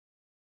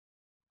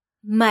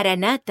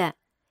Maranata,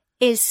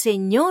 el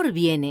Señor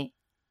viene.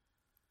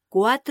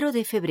 4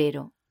 de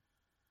febrero.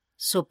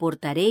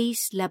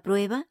 ¿Soportaréis la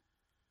prueba?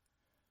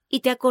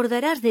 Y te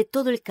acordarás de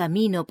todo el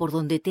camino por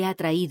donde te ha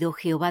traído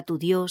Jehová tu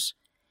Dios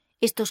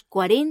estos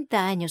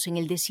 40 años en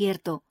el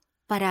desierto,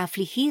 para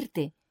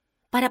afligirte,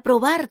 para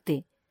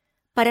probarte,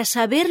 para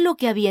saber lo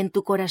que había en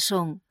tu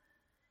corazón,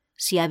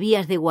 si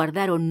habías de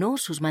guardar o no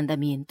sus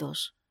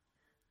mandamientos.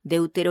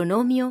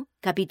 Deuteronomio,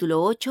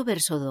 capítulo 8,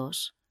 verso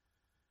 2.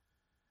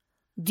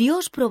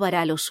 Dios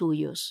probará a los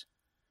suyos.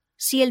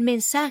 Si el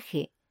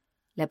mensaje,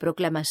 la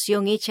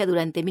proclamación hecha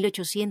durante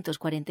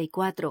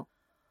 1844,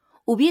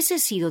 hubiese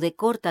sido de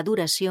corta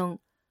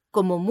duración,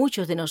 como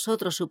muchos de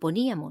nosotros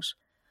suponíamos,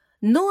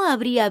 no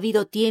habría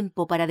habido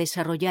tiempo para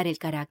desarrollar el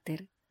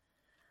carácter.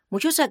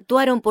 Muchos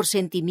actuaron por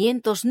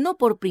sentimientos, no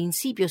por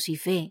principios y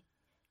fe,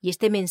 y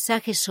este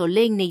mensaje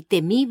solemne y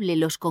temible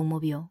los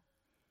conmovió.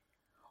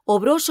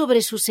 Obró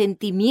sobre sus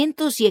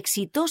sentimientos y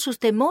excitó sus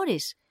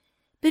temores,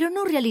 pero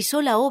no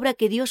realizó la obra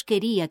que Dios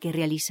quería que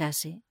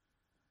realizase.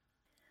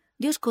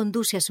 Dios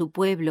conduce a su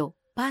pueblo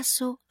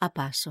paso a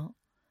paso.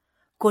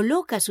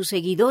 Coloca a sus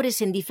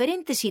seguidores en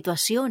diferentes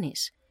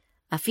situaciones,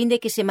 a fin de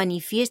que se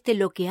manifieste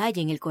lo que hay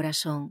en el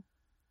corazón.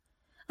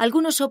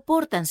 Algunos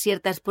soportan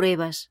ciertas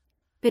pruebas,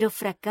 pero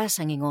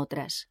fracasan en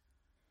otras.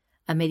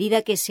 A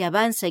medida que se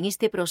avanza en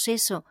este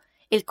proceso,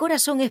 el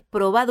corazón es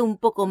probado un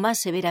poco más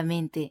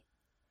severamente.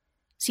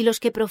 Si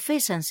los que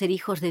profesan ser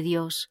hijos de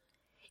Dios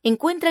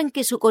encuentran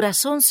que su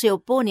corazón se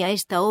opone a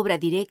esta obra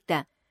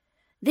directa,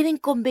 deben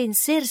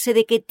convencerse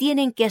de que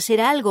tienen que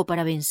hacer algo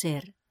para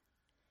vencer.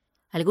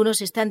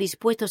 Algunos están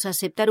dispuestos a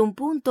aceptar un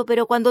punto,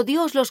 pero cuando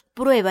Dios los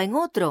prueba en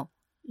otro,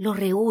 lo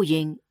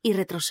rehúyen y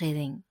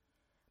retroceden,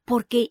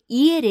 porque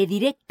hiere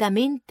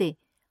directamente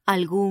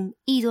algún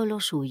ídolo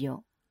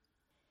suyo.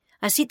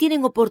 Así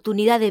tienen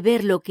oportunidad de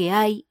ver lo que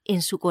hay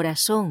en su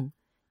corazón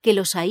que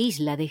los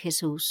aísla de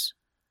Jesús.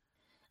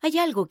 Hay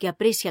algo que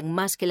aprecian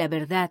más que la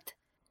verdad,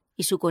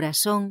 y su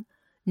corazón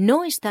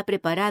no está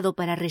preparado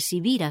para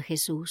recibir a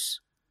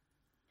Jesús.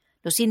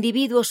 Los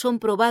individuos son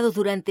probados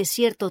durante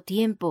cierto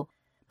tiempo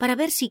para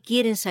ver si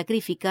quieren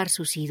sacrificar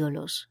sus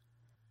ídolos.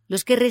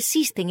 Los que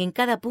resisten en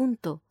cada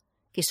punto,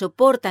 que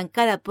soportan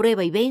cada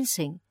prueba y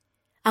vencen,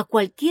 a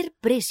cualquier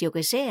precio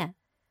que sea,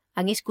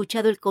 han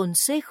escuchado el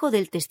consejo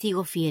del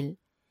testigo fiel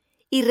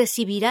y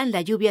recibirán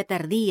la lluvia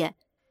tardía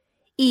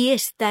y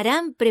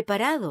estarán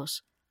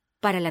preparados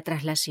para la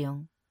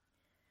traslación.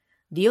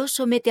 Dios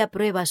somete a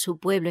prueba a su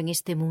pueblo en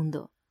este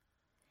mundo.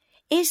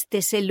 Este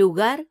es el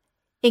lugar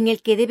en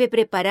el que debe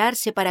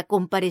prepararse para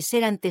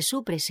comparecer ante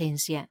su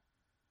presencia.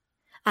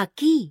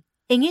 Aquí,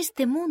 en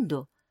este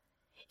mundo,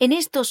 en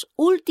estos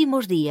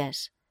últimos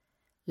días,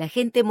 la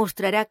gente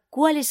mostrará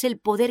cuál es el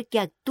poder que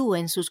actúa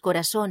en sus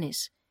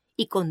corazones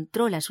y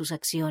controla sus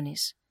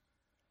acciones.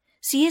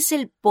 Si es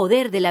el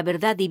poder de la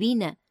verdad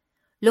divina,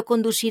 lo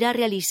conducirá a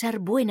realizar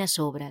buenas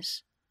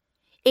obras.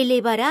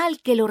 Elevará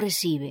al que lo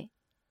recibe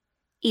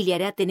y le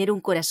hará tener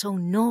un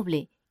corazón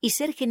noble y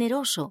ser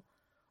generoso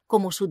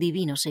como su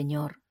divino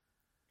Señor.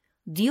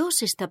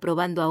 Dios está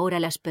probando ahora a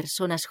las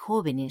personas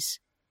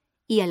jóvenes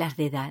y a las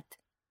de edad.